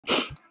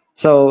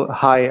So,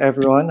 hi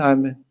everyone,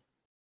 I'm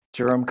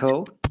Jerome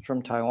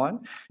from Taiwan,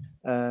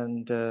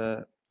 and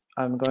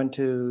I'm going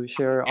to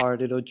share our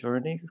little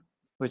journey,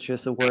 which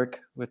is a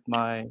work with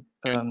my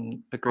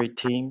a great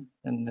team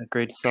and a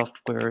great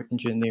software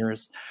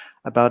engineers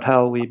about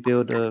how we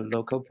build a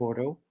local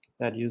portal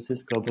that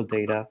uses global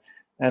data,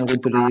 and we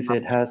believe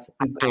it has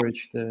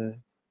encouraged the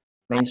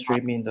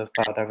mainstreaming of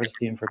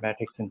biodiversity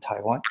informatics in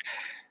Taiwan.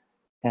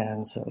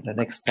 And so the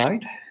next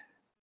slide.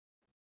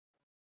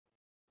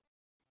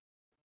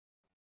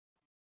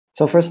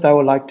 So first, I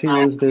would like to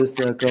use this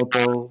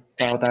global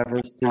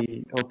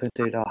biodiversity open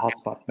data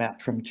hotspot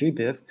map from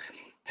GBIF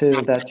to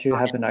let you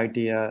have an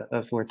idea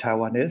of where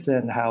Taiwan is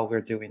and how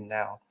we're doing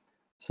now.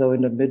 So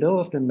in the middle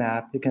of the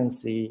map, you can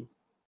see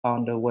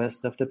on the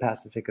west of the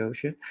Pacific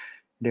Ocean,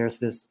 there's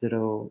this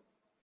little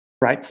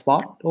bright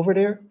spot over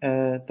there,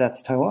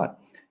 that's Taiwan.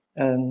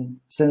 And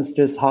since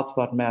this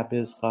hotspot map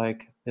is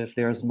like, if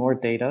there's more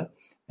data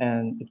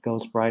and it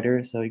goes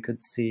brighter, so you could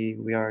see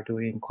we are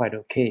doing quite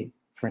okay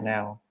for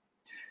now.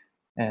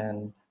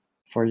 And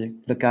for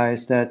the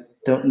guys that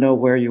don't know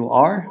where you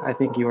are, I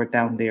think you are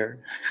down there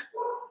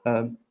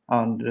on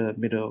the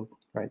middle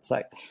right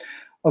side.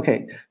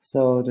 Okay,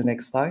 so the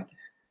next slide.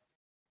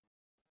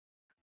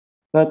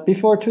 But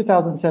before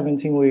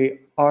 2017, we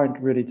aren't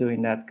really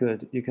doing that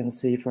good. You can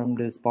see from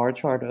this bar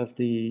chart of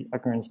the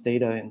occurrence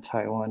data in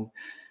Taiwan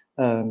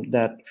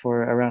that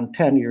for around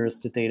 10 years,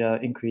 the data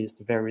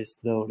increased very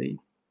slowly.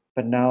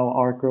 But now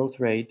our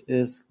growth rate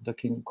is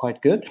looking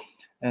quite good,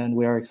 and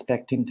we are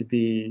expecting to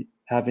be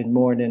having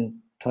more than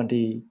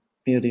 20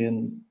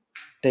 million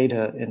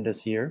data in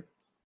this year.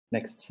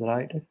 Next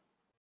slide.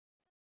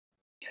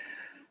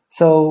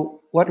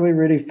 So what we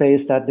really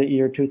faced at the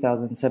year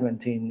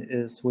 2017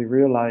 is we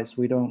realized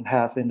we don't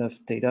have enough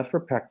data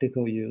for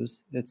practical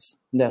use. It's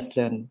less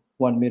than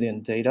 1 million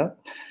data,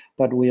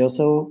 but we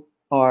also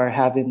are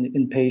having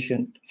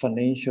impatient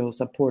financial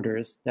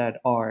supporters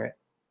that are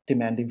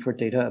demanding for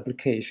data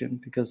application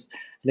because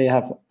they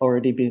have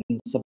already been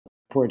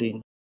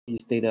supporting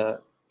these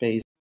databases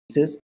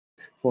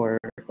for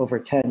over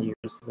 10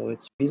 years. So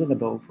it's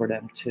reasonable for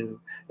them to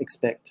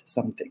expect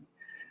something.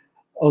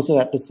 Also,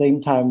 at the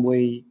same time,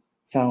 we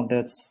found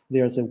that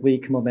there's a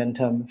weak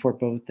momentum for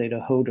both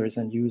data holders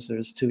and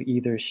users to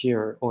either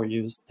share or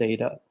use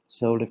data.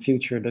 So the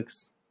future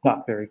looks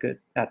not very good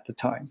at the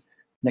time.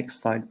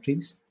 Next slide,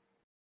 please.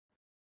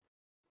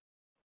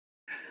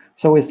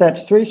 So we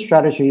set 3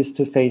 strategies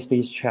to face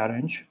this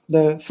challenge.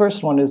 The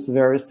first one is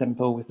very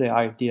simple, with the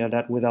idea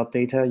that without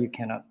data, you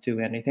cannot do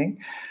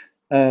anything.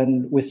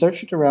 And we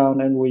searched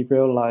around and we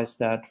realized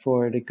that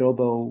for the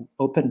global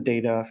open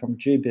data from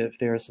GBIF,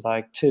 there's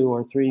like 2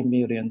 or 3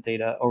 million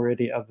data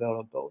already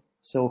available.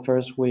 So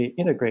first we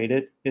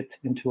integrated it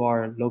into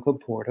our local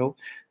portal,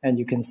 and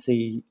you can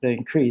see the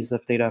increase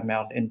of data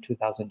amount in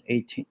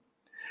 2018.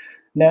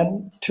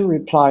 Then to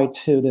reply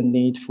to the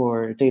need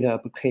for data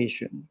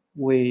application,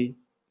 we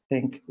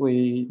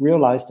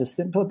realized a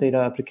simple data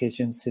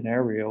application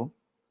scenario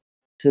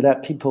so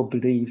that people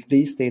believe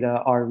these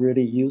data are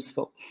really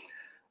useful.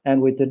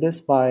 And we did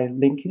this by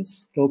linking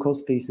local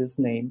species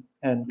name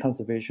and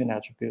conservation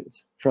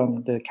attributes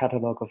from the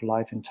Catalog of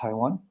Life in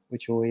Taiwan,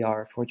 which we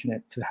are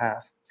fortunate to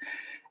have.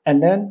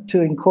 And then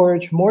to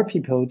encourage more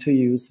people to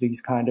use these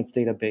kind of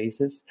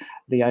databases,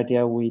 the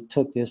idea we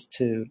took is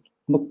to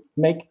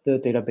make the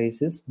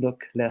databases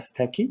look less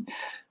techy.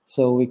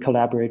 So we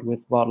collaborate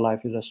with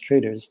wildlife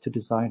illustrators to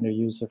design a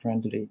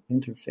user-friendly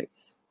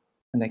interface.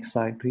 The next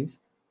slide, please.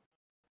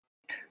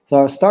 So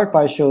I'll start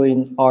by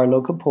showing our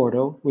local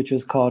portal, which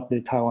is called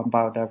the Taiwan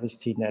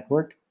Biodiversity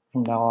Network.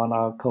 From now on,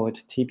 I'll call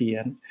it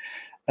TBN,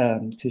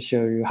 to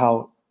show you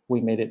how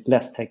we made it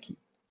less techy.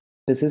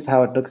 This is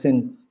how it looks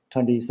in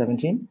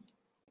 2017.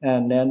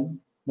 And then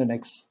the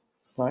next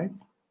slide.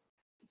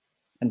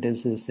 And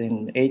this is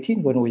in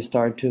 18 when we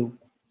start to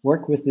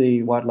work with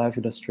the wildlife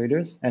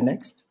illustrators. And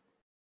next.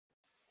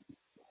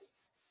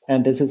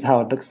 And this is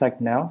how it looks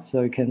like now.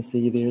 So you can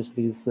see there's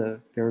these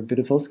very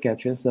beautiful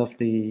sketches of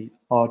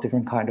all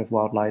different kind of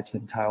wildlife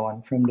in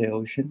Taiwan, from the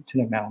ocean to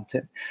the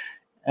mountain.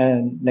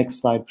 And next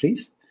slide,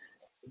 please.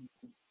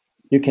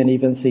 You can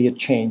even see it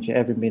change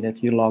every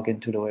minute you log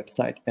into the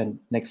website. And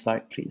next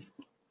slide, please.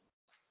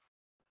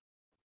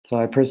 So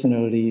I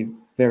personally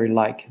very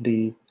like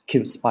the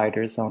cute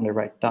spiders on the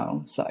right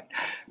down side.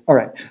 All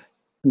right,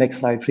 next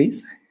slide,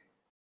 please.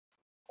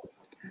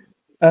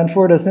 And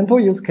for the simple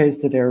use case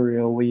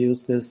scenario, we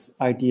use this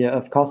idea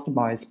of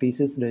customized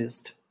species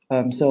list.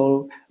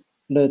 So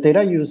the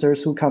data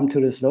users who come to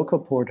this local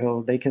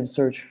portal, they can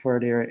search for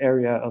their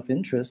area of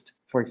interest.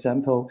 For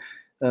example,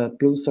 a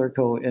blue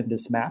circle in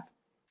this map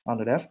on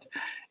the left.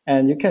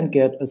 And you can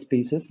get a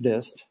species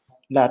list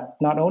that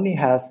not only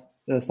has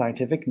a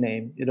scientific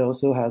name, it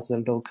also has a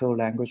local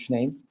language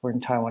name. For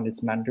in Taiwan,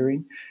 it's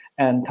Mandarin,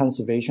 and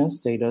conservation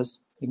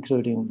status,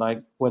 including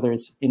like whether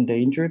it's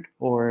endangered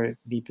or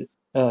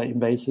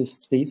invasive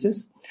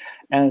species.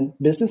 And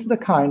this is the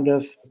kind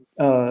of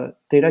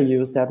data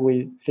use that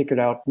we figured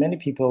out many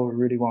people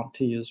really want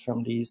to use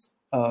from these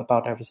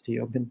biodiversity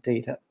open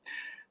data.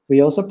 We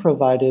also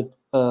provided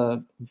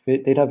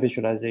data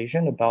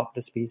visualization about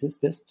the species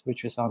list,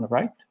 which is on the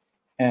right.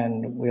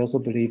 And we also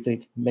believe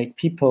they make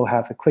people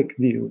have a quick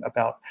view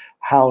about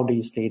how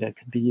these data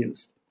can be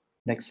used.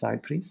 Next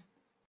slide, please.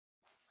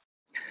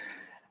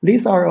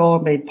 These are all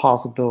made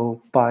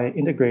possible by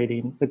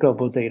integrating the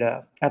global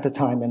data at the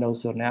time and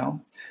also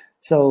now.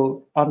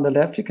 So on the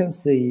left, you can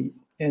see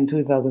in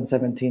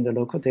 2017, the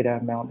local data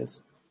amount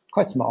is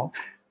quite small.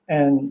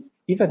 And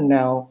even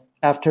now,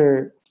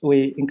 after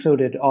we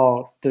included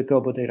all the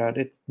global data,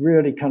 it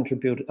really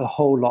contributed a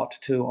whole lot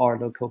to our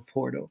local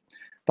portal.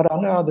 But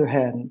on the other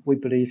hand, we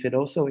believe it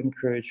also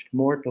encouraged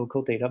more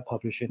local data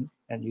publishing,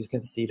 and you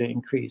can see the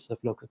increase of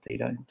local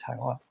data in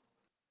Taiwan.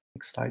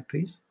 Next slide,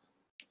 please.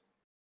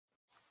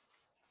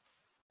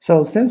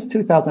 So since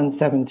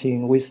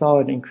 2017, we saw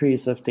an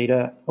increase of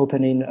data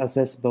opening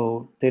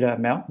accessible data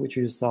amount, which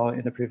you saw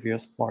in the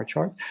previous bar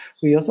chart.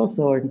 We also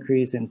saw an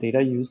increase in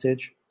data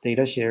usage,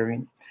 data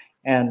sharing,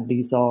 and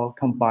these all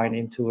combine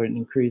into an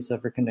increase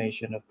of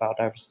recognition of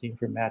biodiversity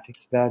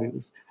informatics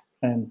values,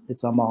 and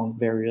it's among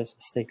various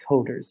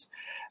stakeholders.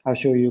 I'll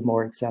show you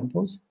more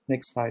examples.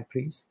 Next slide,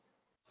 please.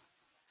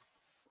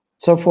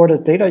 So for the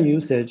data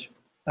usage,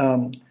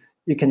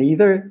 you can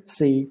either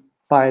see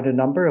by the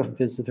number of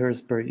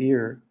visitors per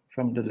year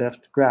from the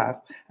left graph.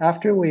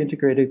 After we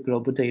integrated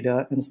global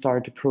data and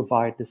started to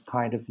provide this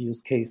kind of use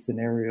case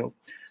scenario,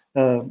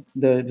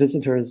 the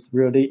visitors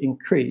really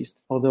increased,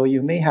 although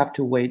you may have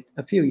to wait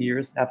a few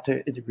years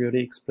after it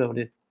really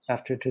exploded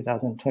after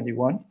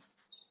 2021.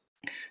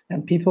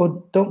 And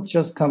people don't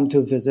just come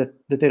to visit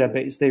the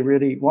database, they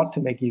really want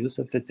to make use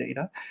of the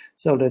data.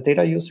 So the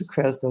data use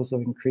request also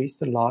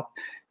increased a lot,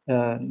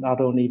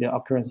 not only the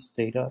occurrence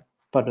data,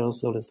 but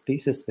also the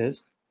species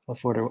list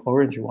for the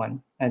orange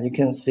one. And you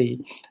can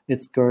see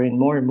it's growing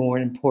more and more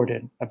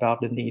important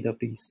about the need of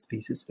these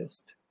species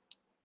list.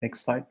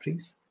 Next slide,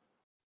 please.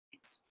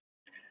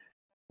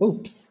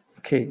 Oops,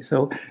 okay,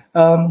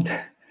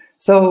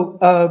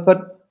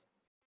 but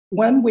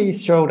when we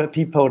show the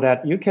people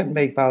that you can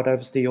make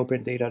biodiversity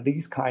open data,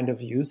 these kind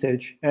of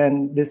usage,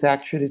 and this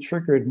actually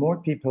triggered more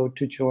people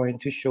to join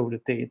to show the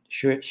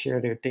data,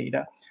 share their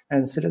data.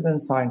 And citizen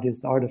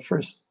scientists are the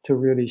first to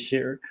really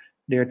share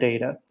their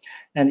data.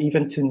 And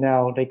even to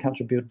now, they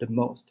contribute the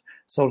most.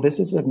 So this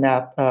is a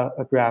map,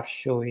 a graph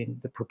showing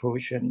the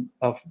proportion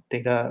of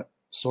data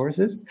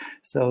sources.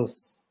 So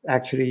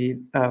actually,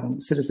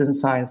 citizen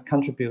science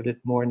contributed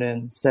more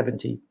than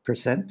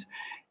 70%.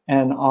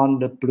 And on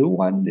the blue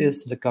one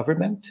is the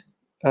government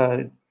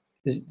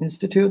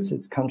institutes.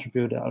 It's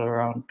contributed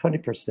around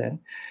 20%.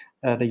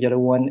 The yellow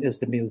one is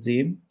the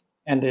museum.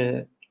 And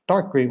the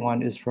dark green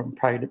one is from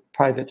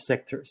private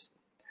sectors.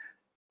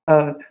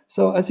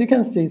 So as you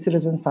can see,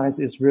 citizen science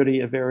is really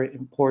a very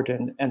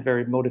important and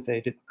very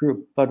motivated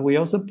group. But we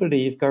also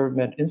believe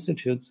government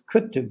institutes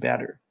could do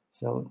better.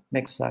 So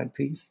next slide,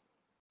 please.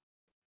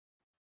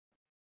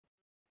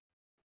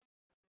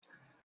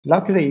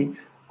 Luckily,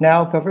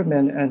 now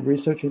government and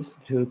research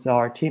institutes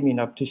are teaming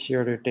up to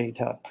share their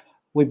data.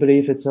 We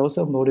believe it's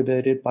also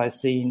motivated by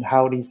seeing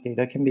how these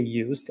data can be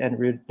used,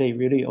 and they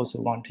really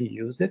also want to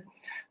use it.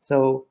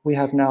 So we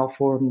have now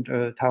formed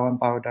a Taiwan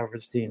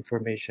Biodiversity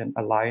Information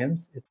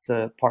Alliance. It's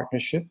a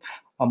partnership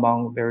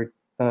among very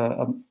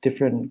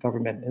different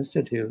government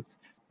institutes,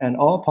 and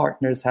all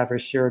partners have a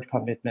shared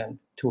commitment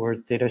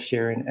towards data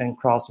sharing and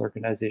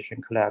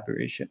cross-organization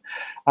collaboration.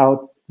 I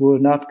will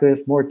not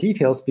give more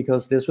details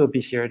because this will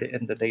be shared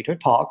in the later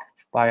talk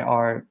by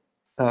our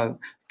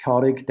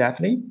colleague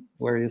Daphne,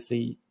 where you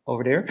see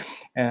over there.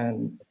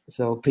 And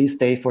so please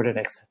stay for the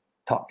next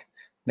talk.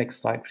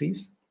 Next slide,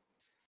 please.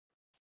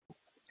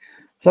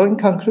 So in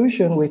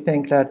conclusion, we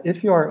think that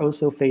if you are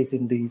also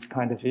facing these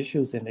kind of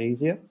issues in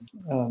Asia,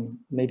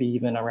 maybe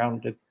even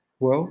around the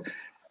world,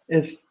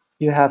 if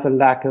you have a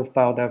lack of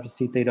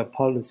biodiversity data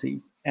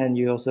policy, and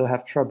you also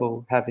have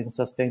trouble having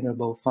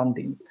sustainable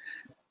funding,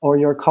 or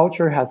your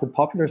culture has a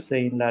popular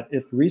saying that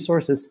if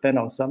resources spent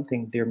on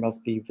something, there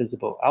must be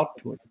visible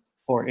output.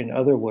 Or in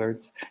other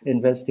words,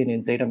 investing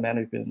in data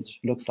management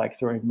looks like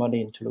throwing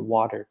money into the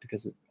water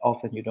because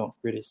often you don't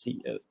really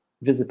see a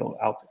visible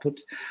output.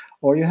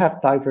 Or you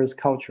have diverse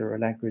culture or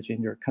language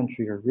in your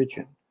country or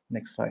region.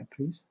 Next slide,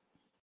 please.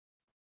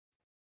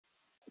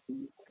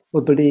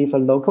 We believe a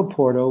local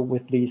portal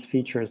with these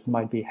features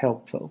might be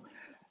helpful.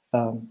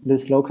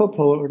 This local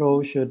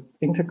portal should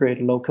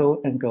integrate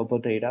local and global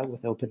data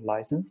with open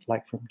license,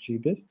 like from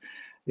GBIF.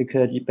 You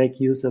could make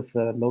use of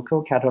a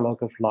local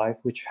catalog of life,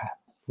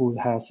 who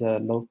has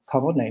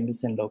common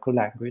names in local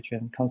language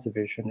and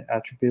conservation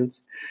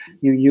attributes.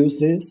 You use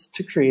this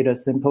to create a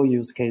simple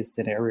use case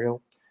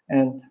scenario.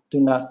 And do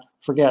not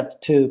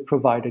forget to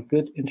provide a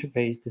good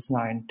interface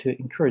design to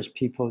encourage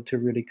people to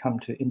really come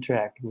to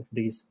interact with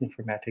these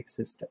informatics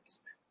systems.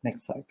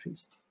 Next slide,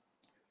 please.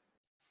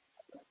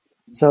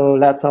 So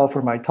that's all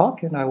for my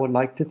talk, and I would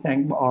like to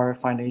thank our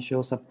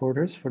financial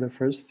supporters for the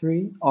first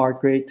three, our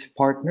great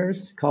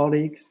partners,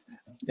 colleagues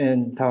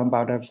in Taiwan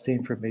Biodiversity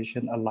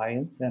Information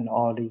Alliance, and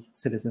all these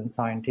citizen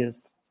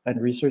scientists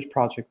and research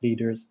project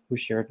leaders who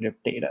shared their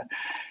data.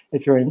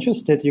 If you're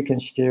interested, you can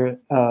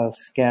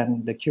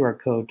scan the QR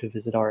code to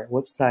visit our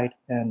website,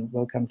 and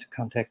welcome to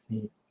contact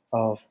me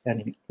of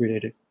any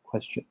related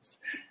questions.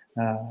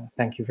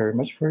 Thank you very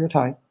much for your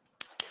time.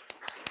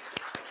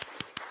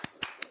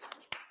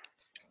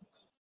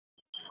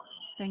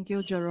 Thank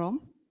you,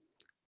 Jerome.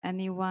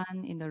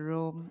 Anyone in the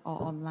room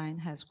or online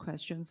has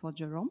questions for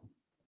Jerome?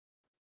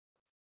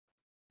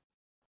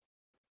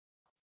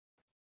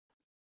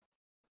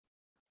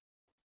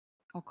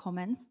 Or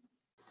comments?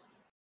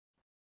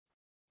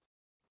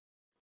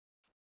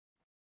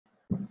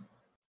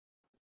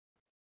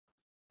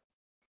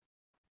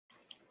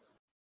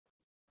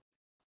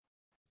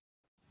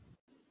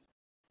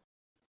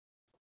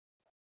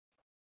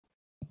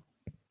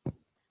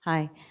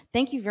 Hi,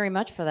 thank you very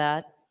much for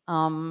that.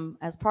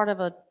 As part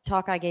of a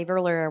talk I gave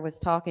earlier, I was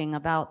talking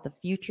about the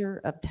future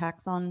of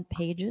taxon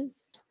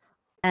pages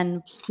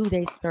and who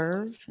they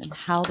serve and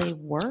how they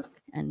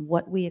work and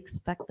what we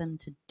expect them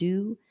to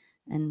do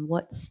and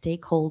what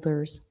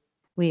stakeholders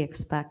we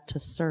expect to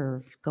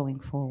serve going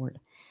forward.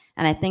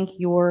 And I think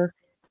you're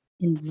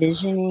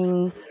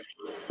envisioning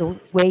the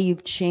way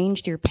you've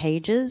changed your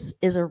pages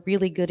is a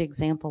really good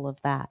example of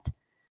that,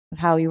 of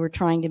how you were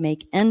trying to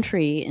make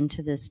entry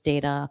into this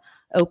data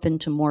open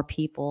to more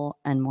people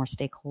and more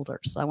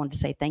stakeholders. So I wanted to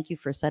say thank you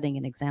for setting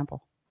an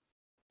example.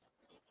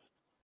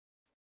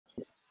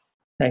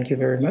 Thank you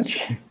very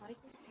much.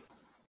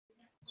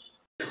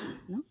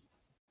 No?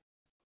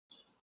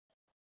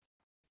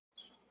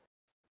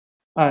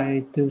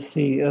 I do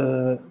see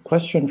a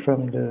question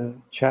from the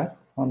chat,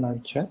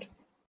 online chat.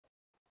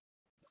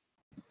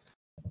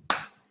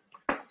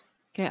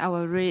 Okay, I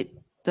will read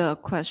the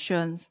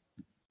questions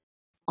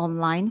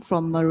online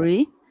from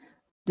Marie.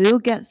 Do you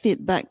get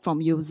feedback from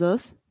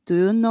users? Do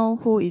you know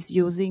who is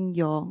using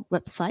your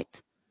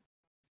website?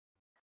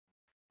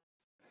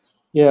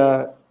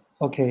 Yeah,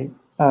 okay.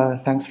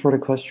 Thanks for the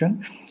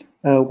question.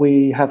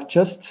 We have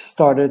just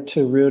started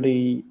to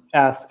really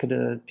ask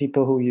the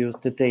people who use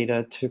the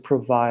data to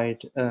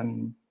provide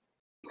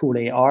who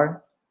they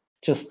are,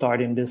 just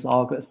starting this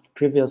August.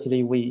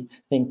 Previously, we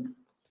think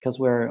because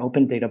we're an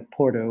open data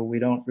portal, we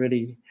don't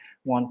really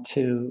want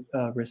to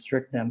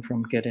restrict them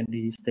from getting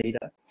these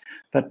data.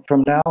 But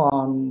from now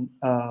on,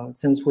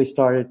 since we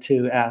started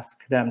to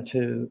ask them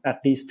to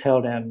at least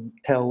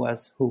tell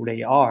us who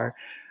they are,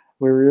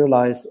 we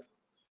realize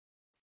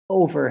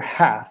over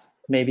half,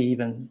 maybe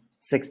even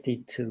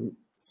 60 to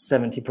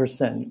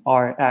 70%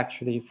 are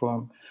actually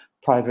from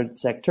private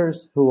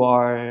sectors who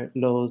are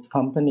those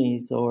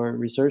companies or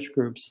research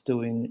groups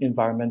doing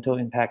environmental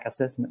impact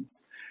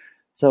assessments.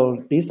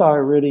 So these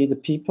are really the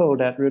people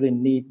that really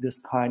need this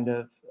kind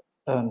of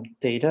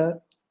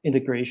data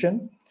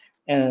integration.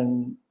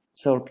 And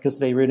so because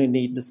they really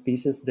need the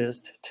species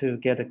list to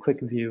get a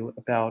quick view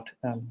about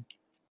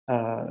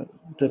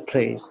the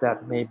place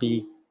that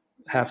maybe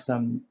have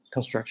some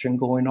construction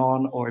going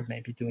on or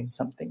maybe doing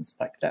some things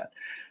like that.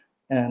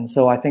 And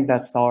so I think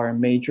that's our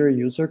major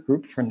user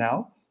group for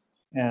now.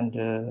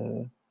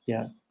 And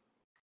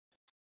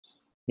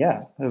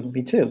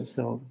me too.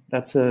 So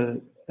that's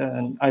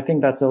and I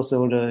think that's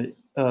also the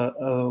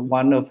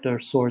one of the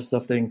source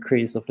of the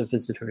increase of the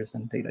visitors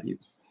and data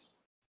use.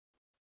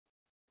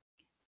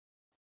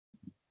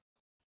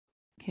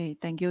 Okay,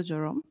 thank you,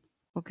 Jerome.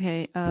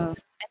 Okay,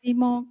 any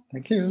more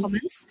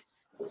comments,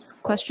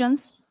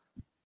 questions?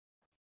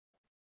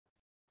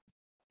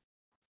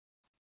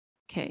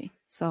 Okay,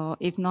 so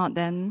if not,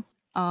 then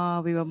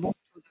we will move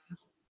to the...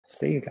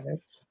 See you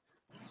guys.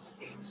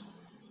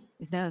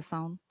 Is there a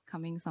sound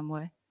coming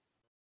somewhere?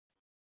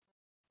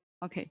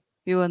 Okay,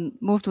 we will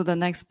move to the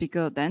next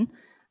speaker then.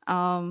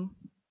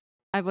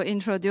 I will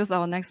introduce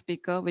our next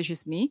speaker, which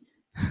is me.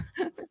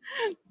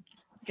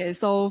 Okay,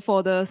 so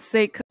for the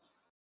sake